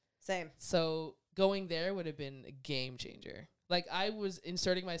life. Same. So going there would have been a game changer. Like I was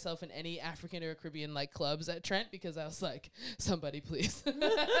inserting myself in any African or Caribbean like clubs at Trent because I was like, somebody please.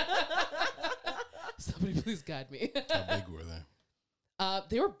 Somebody please guide me. How big were they?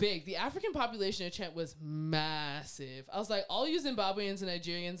 They were big. The African population at Trent was massive. I was like, all you Zimbabweans and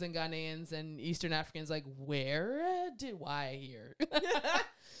Nigerians and Ghanaians and Eastern Africans, like, why here?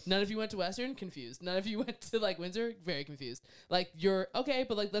 None of you went to Western? Confused. None of you went to, like, Windsor? Very confused. Like, you're, okay,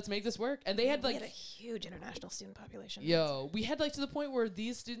 but, like, let's make this work. And they had, like... We had a huge international student population. We had, like, to the point where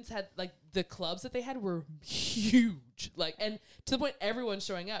these students had, like, the clubs that they had were huge. Like, and to the point everyone's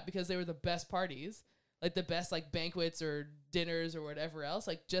showing up because they were the best parties. Like, the best, like, banquets or dinners or whatever else.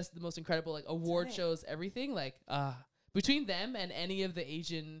 Like, just the most incredible, like, award shows, everything. Like, between them and any of the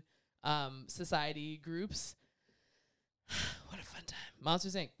Asian society groups... What a fun time.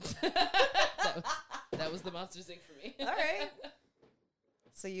 Monsters, Inc. that was the Monsters, Inc. for me. All right.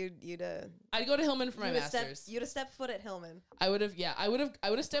 So you'd I'd go to Hillman for my master's. You'd have stepped foot at Hillman. I would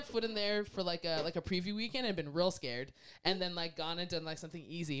have stepped foot in there for like a preview weekend and been real scared, and then like gone and done like something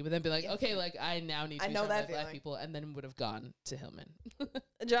easy, but then be like, okay, like I now need to be surrounded by black people, and then would have gone to Hillman.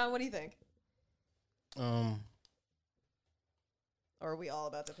 John, what do you think? Or are we all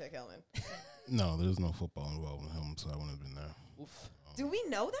about to pick Hillman? No, there's no football involved in Hillman, so I wouldn't have been there. Oof. Do we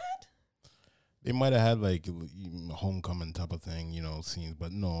know that? They might have had like a homecoming type of thing, scenes,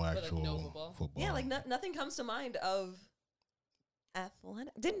 but no actual like, no football. Yeah, like nothing comes to mind of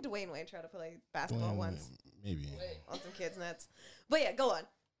athletic. Didn't Dwayne Wade try to play basketball once? Maybe. On some kids' nets. But yeah, go on.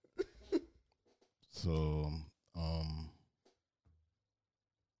 So,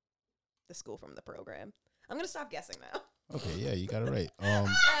 the school from the program. I'm going to stop guessing now. Okay, yeah, you got it right.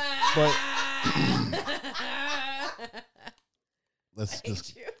 But let's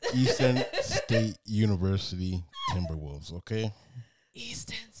just Eastern State University Timberwolves, okay?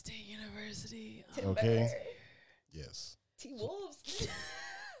 Eastern State University. Okay. Yes. T Wolves.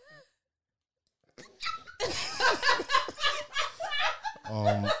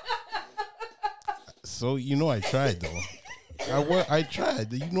 So I tried though. I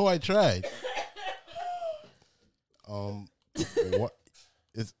tried. I tried. What?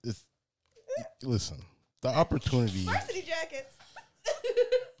 It's. Listen, the opportunity. Varsity Jackets.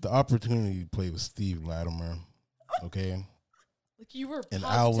 The opportunity to play with Steve Latimer. Okay. Like you were and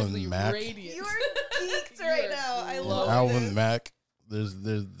positively Alvin Mack. radiant. You are geeked right now. I love Alvin this. Mack.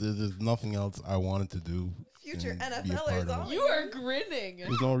 There's nothing else I wanted to do. Future and be a part NFLers. of it. You are grinning.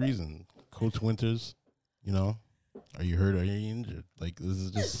 There's no reason. Coach Winters, are you hurt? Are you injured? Like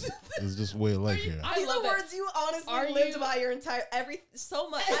this is just way of life here. These are words you honestly lived by your entire so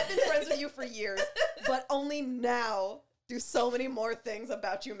much. I've been friends with you for years, but only now do so many more things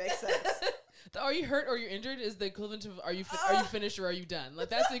about you make sense. The are you hurt or you're injured is the equivalent of are you finished or are you done? Like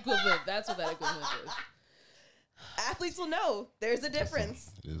that's the equivalent. That's what that equivalent is. Athletes will know there's a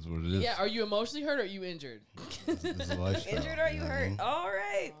difference. It is what it is. Yeah, are you emotionally hurt or are you injured? This is a lifestyle. Injured or you hurt? I mean? All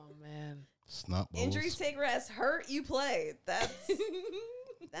right. Oh man. Snot bubbles. Injuries take rest. Hurt you play. That's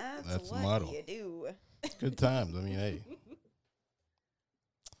That's the what motto. you do. It's good times. I mean, hey.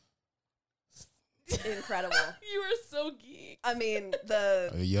 Incredible. You are so geek. I mean,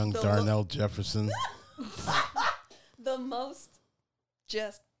 the A young Darnell Jefferson. the most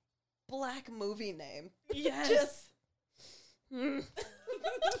just black movie name. Yes. Just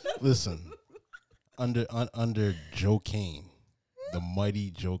Listen, under Joe Kane, the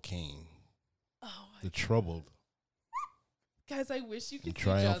mighty Joe Kane, the troubled Guys, I wish you could and see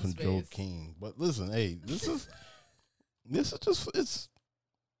John's triumphant Joe face. Kane. But listen, hey, this is just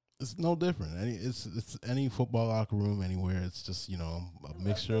it's no different. It's any football locker room anywhere. It's just a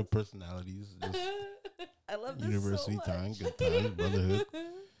mixture of personalities. Just I love this university so much. time, good times, brotherhood,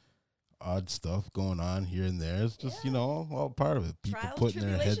 odd stuff going on here and there. It's just all part of it. People Trials, putting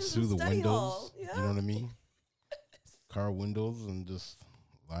their heads tribulations, through and the study windows. hall. Yeah. You know what I mean? Car windows and just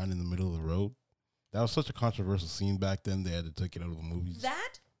lying in the middle of the road. That was such a controversial scene back then. They had to take it out of the movies. That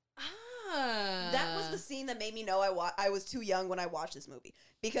was the scene that made me know I was too young when I watched this movie,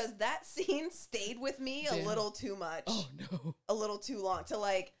 because that scene stayed with me a little too much. Oh no. A little too long to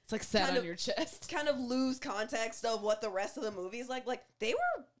It's like sat kind on of- your chest. kind of lose context of what the rest of the movie is like. Like they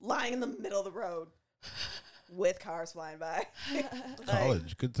were lying in the middle of the road with cars flying by.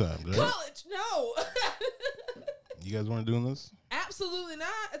 College, good times, right? College, no. You guys weren't doing this? Absolutely not.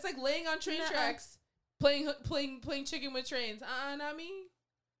 It's like laying on train tracks, playing chicken with trains. Not me.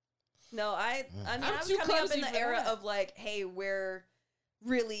 No, I mean, I'm I was too coming up clumsy in the for era that. of like, hey, we're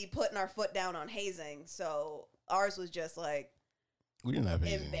really putting our foot down on hazing. So ours was just like We didn't have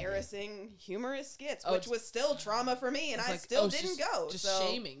hazing. embarrassing, humorous skits, Oh, which was still trauma for me, and It's I like, still it's didn't just- go. Just so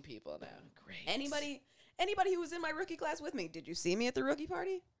shaming people now. Great. anybody who was in my rookie class with me, did you see me at the rookie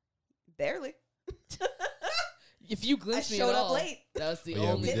party? Barely. If you glimpsed I me showed at up all, late. that was the But yeah,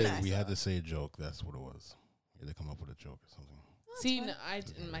 only. we Didn't did. I? We had to say a joke. That's what it was. We had to come up with a joke or something. See, no,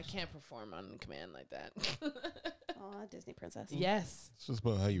 I can't perform on command like that. Aw, Disney princess. Yes. It's just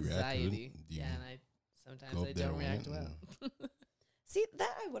about how you react to it. Anxiety. Do you Yeah, and sometimes go I up there don't with react it well. See,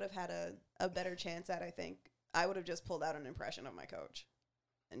 that I would have had a better chance at, I think. I would have just pulled out an impression of my coach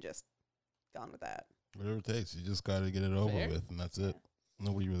and just gone with that. Whatever it takes. You just got to get it over Fair. with, and that's it.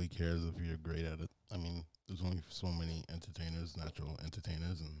 Nobody really cares if you're great at it. I mean, there's only so many entertainers, natural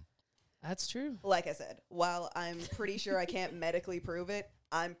entertainers, and That's true. Like I said, while I'm pretty sure I can't medically prove it,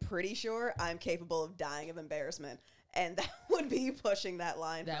 I'm pretty sure I'm capable of dying of embarrassment. And that would be pushing that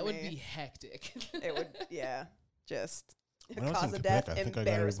line That for would me. be hectic. It would, yeah, just when I was cause in of Quebec, death, I think I got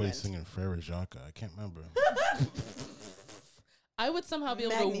everybody embarrassment. singing Frere Jacques. I can't remember. I would somehow be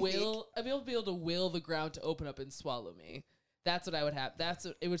able Magnifique. to will. I'd be able to will the ground to open up and swallow me. That's what I would have. That's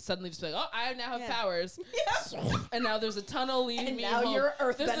what, it would suddenly just be like, oh, I now have Yeah. powers, and now there's a tunnel leading And me now home. you're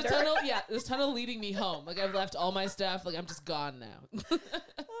an There's a earthbender. tunnel, yeah. There's a tunnel leading me home. Like I've left all my stuff. Like I'm just gone now.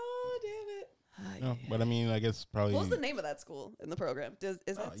 Oh, damn it. No, but I mean, I guess probably What was the name of that school in the program? Is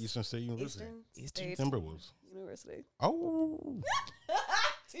that Eastern State University. Eastern State Timberwolves. University. Oh,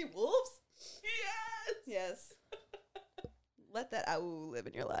 T-Wolves? Yes. Let that owl live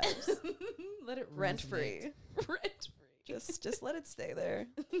in your lives. Let it Rent resonate. free. Rent free. Just let it stay there.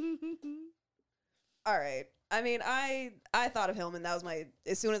 All right. I mean, I thought of Hillman. That was my,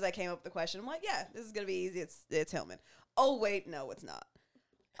 as soon as I came up with the question, I'm like, yeah, this is going to be easy. It's Hillman. Oh, wait, no, it's not.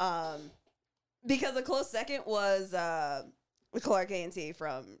 Because a close second was Clark A&T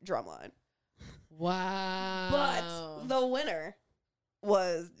from Drumline. Wow. But the winner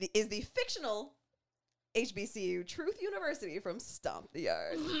is the fictional HBCU Truth University from Stomp the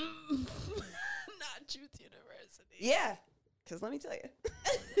Yard. Not Truth University. Disney. Yeah, because let me tell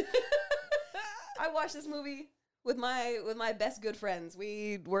you, I watched this movie with my best good friends.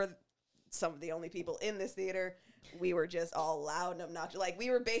 We were some of the only people in this theater. We were just all loud and obnoxious. Like, we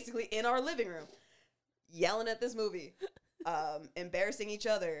were basically in our living room yelling at this movie, embarrassing each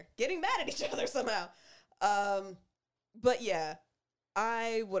other, getting mad at each other somehow. But yeah,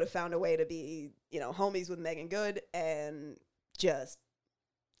 I would have found a way to be, homies with Megan Good and just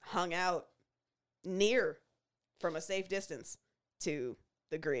hung out near from a safe distance to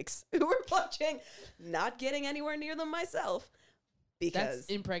the Greeks who were watching, not getting anywhere near them myself. Because that's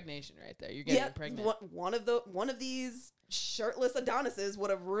impregnation right there. You're getting pregnant. One of these shirtless Adonises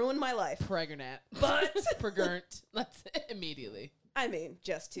would have ruined my life. Pregnant. But Pregnant. That's immediately. I mean,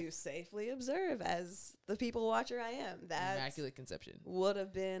 just to safely observe as the people watcher I am. That Immaculate conception. would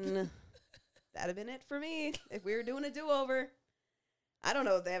have been that'd have been it for me if we were doing a do-over. I don't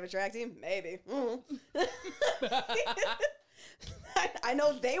know if they have a track team. Maybe. I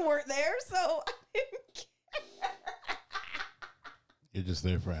know they weren't there, so I didn't care. You're just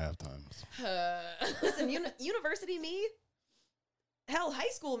there for halftimes. Listen, university me, hell, high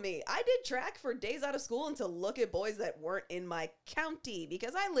school me. I did track for days out of school and to look at boys that weren't in my county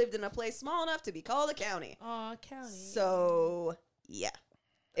because I lived in a place small enough to be called a county. Aw, county. So, yeah.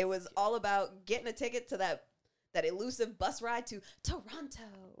 It was all about getting a ticket to that elusive bus ride to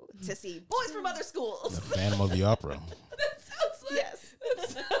Toronto to see boys from other schools. The Phantom of the Opera. That sounds like, Yes. that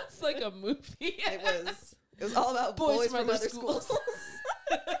sounds like a movie. It was all about boys from other schools.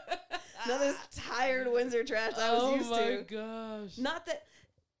 Another tired Windsor trash I was used to. Oh my gosh. Not that,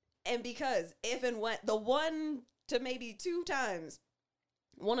 and because if and when, the one to maybe two times,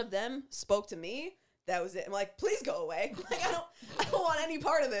 one of them spoke to me, that was it. I'm like, please go away. Like, I don't want any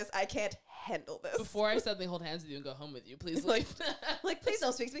part of this. I can't handle this. Before I suddenly hold hands with you and go home with you, please like, leave. please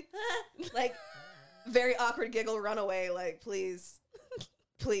don't speak to me. Like, very awkward giggle, run away. Like, please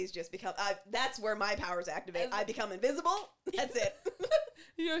just become, that's where my powers activate. I become invisible. That's it.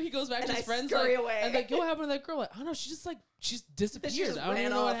 He goes back to his friends. Scurry away. And like, yo, what happened to that girl? Like, I don't know. She just disappeared. She just I don't ran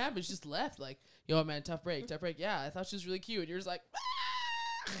even know what off. happened. She just left. Like, yo, man, tough break. Yeah, I thought she was really cute. And you're just like,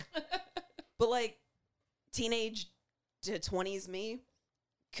 But like, teenage to 20s me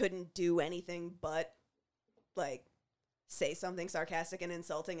couldn't do anything but like say something sarcastic and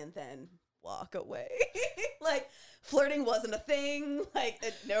insulting and then walk away. Like, flirting wasn't a thing. Like,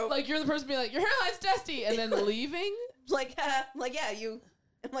 no. Like, you're the person being like, your hairline's dusty, and then leaving. Like, yeah, you.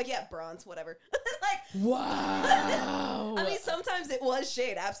 I'm like, yeah, bronze, whatever. Like, wow. I mean, sometimes it was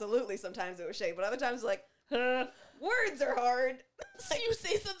shade. Absolutely, sometimes it was shade. But other times, like, words are hard. So you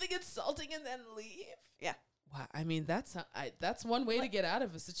say something insulting and then leave? Yeah. Wow. I mean, that's one way to get out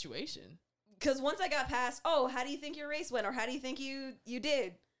of a situation. Because once I got past, oh, how do you think your race went? Or how do you think you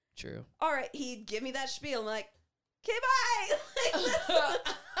did? True. All right, he'd give me that spiel. I'm like, okay, bye.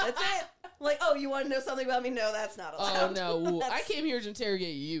 Like, that's it. Like, oh, you want to know something about me? No, that's not allowed. Oh, no. I came here to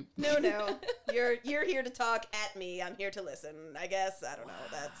interrogate you. No. You're here to talk at me. I'm here to listen. I guess. I don't know.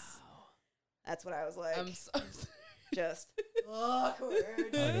 That's what I was like. I'm so just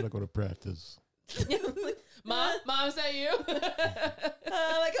awkward. I gotta go to practice. Mom, is that you?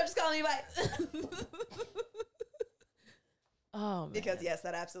 My coach is calling me. Bye. Oh, man. Because yes,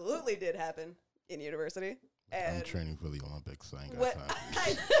 that absolutely did happen in university. And I'm training for the Olympics. I ain't got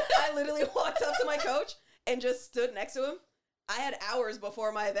time. I literally walked up to my coach and just stood next to him. I had hours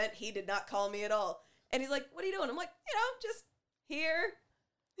before my event. He did not call me at all. And he's like, what are you doing? I'm like, just here.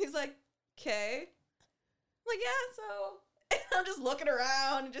 He's like, okay. I'm like, yeah, so. And I'm just looking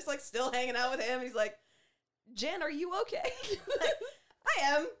around and just like still hanging out with him. And he's like, Jen, are you okay? Like, I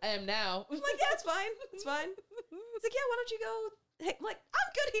am. I am now. I'm like, yeah, it's fine. It's fine. He's like, yeah, why don't you go? Hey, I'm like,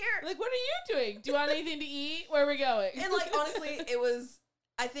 I'm good here. Like, what are you doing? Do you want anything to eat? Where are we going? And like, honestly, it was,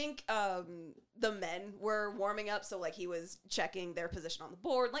 I think the men were warming up. So like he was checking their position on the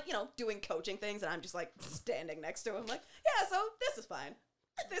board, like, doing coaching things. And I'm just like standing next to him like, yeah, so this is fine.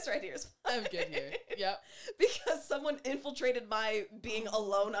 This right here is fine. I'm good here. Yep. Because someone infiltrated my being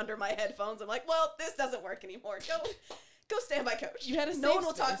alone under my headphones. I'm like, well, this doesn't work anymore. Go stand by coach. You had a safe No one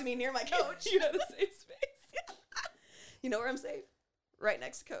will space. talk to me near my coach. You had a safe space. You know where I'm safe? Right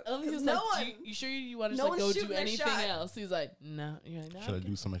next to coach. Oh, he was no like, one. you sure you want to no just like go one's do shooting their anything shot. else? He's like, no. You're like, no. Should I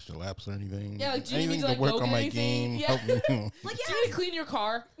do some extra laps or anything? Yeah, like, do you need me anything to, like, work go on get my anything? game? Yeah. Help me. Like, Do you need to clean your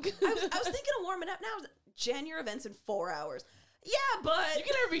car? I was thinking of warming up now. Jan, your event's in 4 hours. Yeah, but You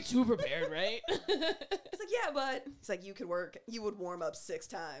can never be too prepared, right? it's like, yeah, but he's like, you would warm up 6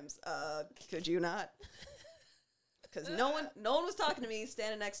 times. Could you not? Because no one was talking to me,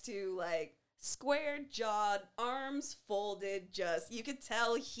 standing next to like square jawed, arms folded, just, you could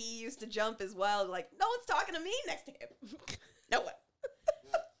tell he used to jump as well. Like, no one's talking to me next to him. No one.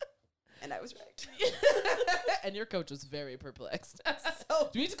 And I was right. And your coach was very perplexed. So,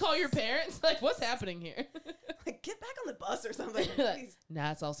 do we need to call your parents? Like, what's happening here? like, get back on the bus or something. Like, Please.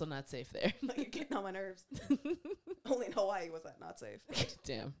 nah, it's also not safe there. Like, you're getting on my nerves. Only in Hawaii was that not safe.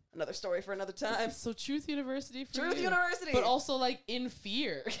 Damn. Another story for another time. So Truth University for Truth you. University. But also, like, in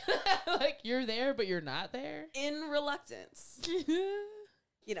fear. Like, you're there, but you're not there. In reluctance.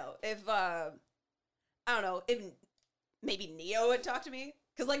 You know, if, I don't know, if maybe Neo had talked to me.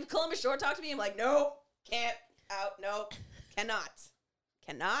 Because, like, if Columbus Short talked to me, I'm like, nope, can't, out, nope, cannot.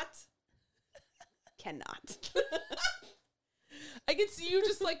 I can see you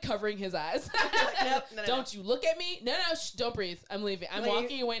just, like, covering his eyes. Like, nope, no, don't you look at me. No, don't breathe. I'm leaving. I'm Like,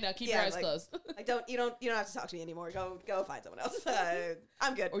 walking away now. Keep your eyes like, closed. Like, you don't have to talk to me anymore. Go find someone else.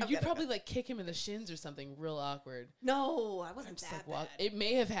 I'm good. Or I'm you'd good, probably, like, kick him in the shins or something real awkward. No, I wasn't Just, that like, bad. It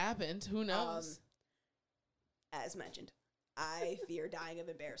may have happened. Who knows? As mentioned, I fear dying of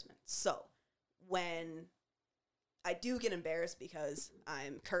embarrassment. So, when I do get embarrassed because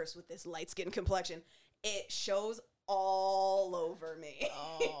I'm cursed with this light skin complexion, it shows all over me.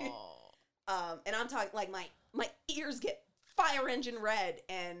 Oh. And I'm talking, like, my ears get fire engine red,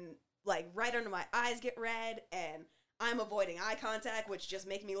 and, like, right under my eyes get red, and I'm avoiding eye contact, which just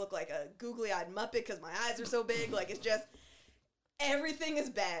make me look like a googly-eyed Muppet because my eyes are so big. Like, it's just, everything is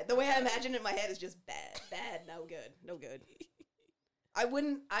bad. The way I imagine it in my head is just bad, no good. I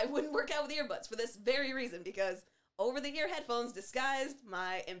wouldn't work out with earbuds for this very reason, because over-the-ear headphones disguised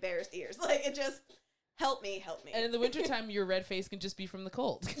my embarrassed ears. Like, it just, help me. And in the wintertime, your red face can just be from the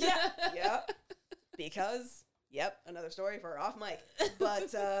cold. Yeah. Because, another story for off mic.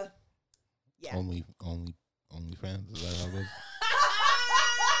 But, yeah. Only fans. Is that how it goes?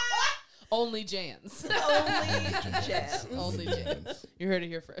 Only Jans. Only Jans. You heard it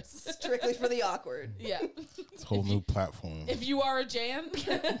here first. Strictly for the awkward. Yeah. It's a whole new platform. If you are a Jan,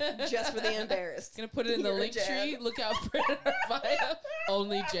 just for the embarrassed. Gonna put it in the link tree. Look out for it in our bio.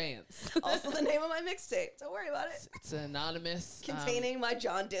 Only Jans. Also the name of my mixtape. Don't worry about it. It's anonymous. Containing my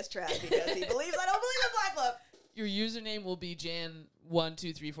John diss track because he believes I don't believe in Black Love. Your username will be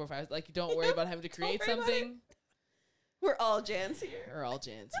Jan12345. Like, don't worry about having to create something. We're all Jans here. We're all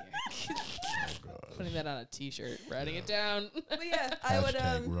Jans here. Putting that on a t-shirt, writing it down. But yeah, I would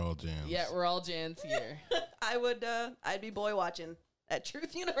we're all Jans. Yeah, we're all Jans here. I'd be boy watching at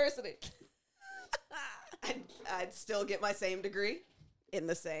Truth University. I'd still get my same degree in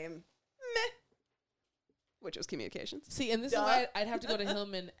the same which was communications. See, and this is why I'd have to go to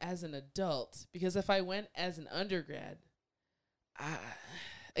Hillman as an adult, because if I went as an undergrad,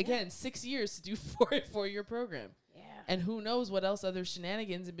 again, 6 years to do a 4-year program. Yeah. And who knows what else other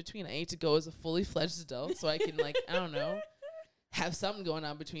shenanigans in between. I need to go as a fully fledged adult so I can, like, I don't know, have something going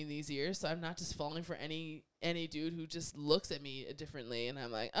on between these years, so I'm not just falling for any dude who just looks at me differently, and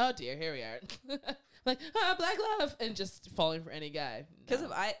I'm like, oh dear, here we are. Like, Black Love, and just falling for any guy. Because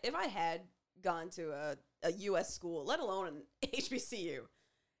if I had gone to a U.S. school, let alone an HBCU,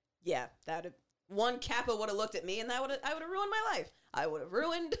 yeah, one Kappa would have looked at me, and I would have ruined my life. I would have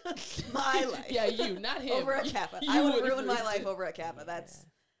ruined my life. Yeah, you, not him. Over a Kappa. I would have ruined my life over a Kappa. That's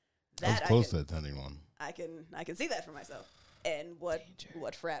I was close to attending one. I can see that for myself. And what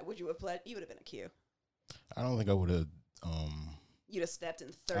frat would you have pledged? You would have been a Q. I don't think I would have. You'd have stepped in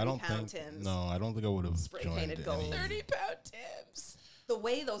 30-pound Timbs. No, I don't think I would have spray joined painted gold. 30-pound Timbs. The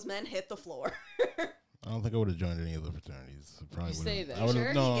way those men hit the floor. I don't think I would have joined any of the fraternities. You say that. I would've,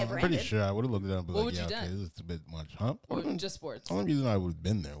 Sure? no, You get I'm pretty branded? sure I would have looked at it and be What like, would yeah, you okay, done? this is a bit much, huh? Or just sports. The only reason I would have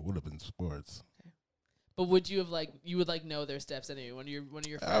been there would have been sports. But would you have you would know their steps anyway? One of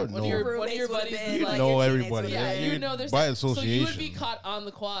your I would one of know. your Roommates buddies would've is been, You like, know your everybody. teammates would've yeah, been- you know their by steps. So association. you would be caught on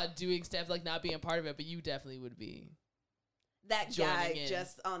the quad doing steps, like not being a part of it, but you definitely would be. That Joining guy in.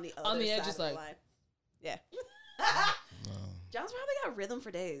 just on the other On the edge, side just of the like- line. Yeah. No, John's probably got rhythm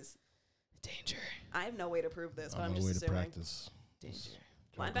for days. Danger. I have no way to prove this, but I'm I'm on just the way to assuming. practice. Danger.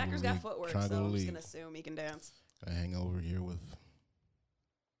 Try to go to Linebacker's the got league. footwork, Try to so go to I'm just league. going to assume he can dance. I hang over here with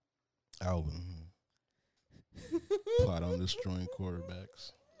Alvin. Plot on destroying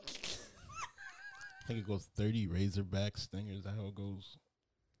quarterbacks. I think it goes 30 Razorback Stingers. Is that how it goes?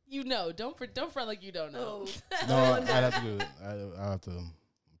 You know, don't front like you don't know. Oh. No, I'd have to go. I have to. I'm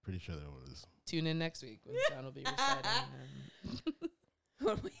pretty sure that what it is. Tune in next week when John will be reciting.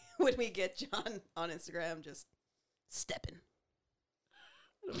 When we get John on Instagram, just stepping.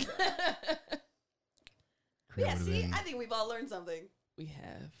 Yeah, see, I think we've all learned something. We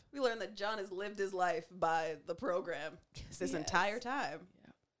have. We learned that John has lived his life by the program this Yes. entire time.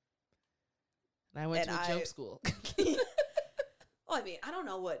 And I went And to a joke school. Well, I mean, I don't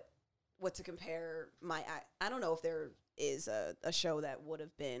know what to compare I don't know if there is a show that would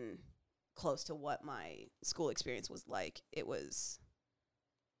have been close to what my school experience was like. It was,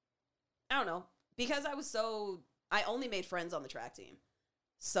 I don't know, because I only made friends on the track team.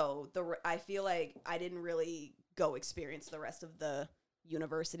 So I feel like I didn't really go experience the rest of the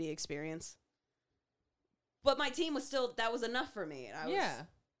university experience. But my team was still, that was enough for me. And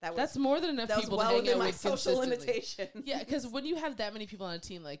That's more than enough people well to hang within out my with social consistently. limitations. Yeah, because when you have that many people on a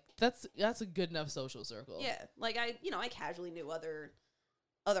team, like that's a good enough social circle. Yeah, like I casually knew other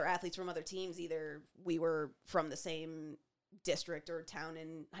athletes from other teams. Either we were from the same district or town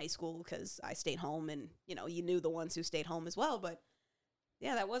in high school because I stayed home, and you knew the ones who stayed home as well. But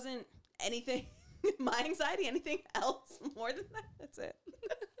yeah, that wasn't anything. My anxiety, anything else more than that? That's it.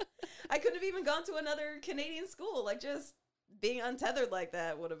 I couldn't have even gone to another Canadian school. Like, just being untethered like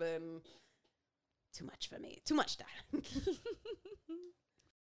that would have been too much for me. Too much time.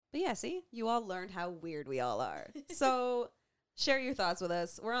 But yeah, see? You all learned how weird we all are. So share your thoughts with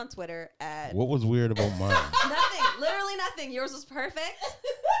us. We're on Twitter at... What was weird about mine? Nothing. Literally nothing. Yours was perfect.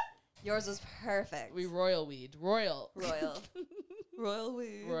 Yours was perfect. We royal weed. Royal. Royal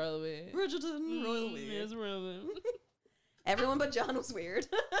weed. Royal weed. Bridgerton, royal weed. Yes, royal weed. Everyone but John was weird.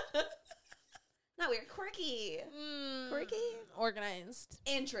 Not weird. Quirky. Quirky. Organized.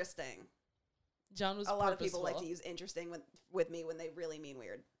 Interesting. John was a lot of people purposeful. like to use interesting with me when they really mean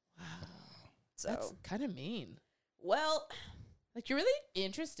weird. Wow. So That's kind of mean. Well, like, you're really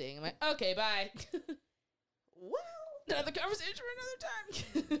interesting. I'm like, okay, bye. Well, another conversation for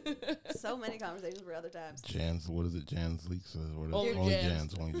another time. So many conversations for other times. Jans, what is it? Jans leaks. What is Only it? Only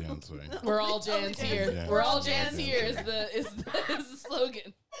Jans. Jans. Only Jans. Sorry. We're all Jans here. Yeah. We're all Jans here is the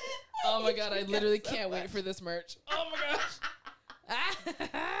slogan. Oh my god, I literally can't wait for this merch. Oh my gosh.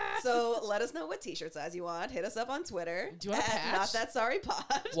 So let us know what t-shirt size you want. Hit us up on Twitter. Do you want a patch? Not That Sorry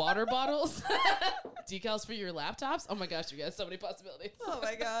Pod. Water bottles? Decals for your laptops? Oh my gosh, you guys, so many possibilities. Oh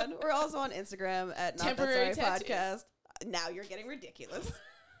my god. We're also on Instagram at Not Temporary That Sorry tattoos. Podcast. Now you're getting ridiculous.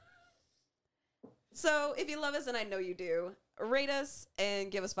 So if you love us, and I know you do, rate us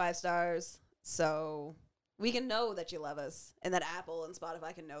and give us 5 stars so we can know that you love us and that Apple and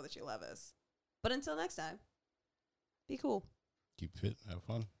Spotify can know that you love us. But until next time, be cool. Keep fit. Have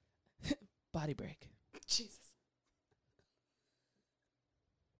fun. Body break. Jesus.